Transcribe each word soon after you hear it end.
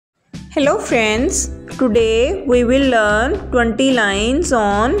Hello friends, today we will learn 20 lines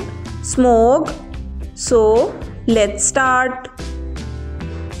on smog. So let's start.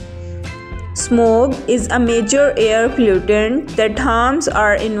 Smog is a major air pollutant that harms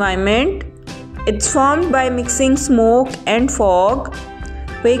our environment. It's formed by mixing smoke and fog.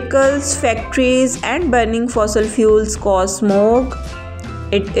 Vehicles, factories and burning fossil fuels cause smog.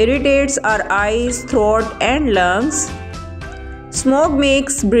 It irritates our eyes, throat and lungs. Smog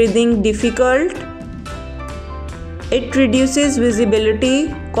makes breathing difficult. It reduces visibility,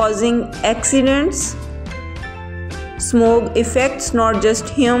 causing accidents. Smog affects not just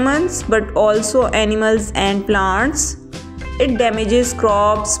humans but also animals and plants. It damages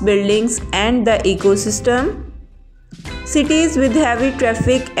crops, buildings, and the ecosystem. Cities with heavy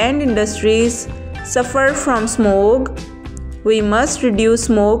traffic and industries suffer from smog. We must reduce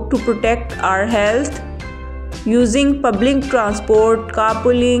smog to protect our health. Using public transport,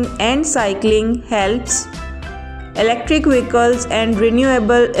 carpooling, and cycling helps. Electric vehicles and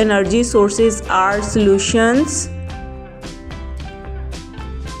renewable energy sources are solutions.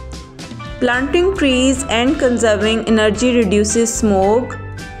 Planting trees and conserving energy reduces smog.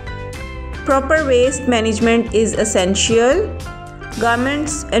 Proper waste management is essential.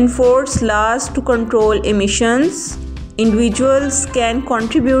 Governments enforce laws to control emissions. Individuals can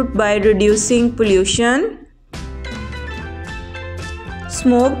contribute by reducing pollution.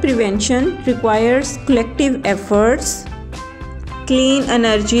 Smog prevention requires collective efforts. Clean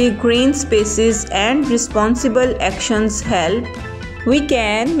energy, green spaces, and responsible actions help. We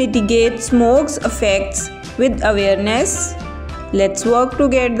can mitigate smog's effects with awareness. Let's work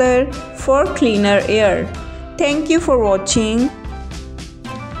together for cleaner air. Thank you for watching.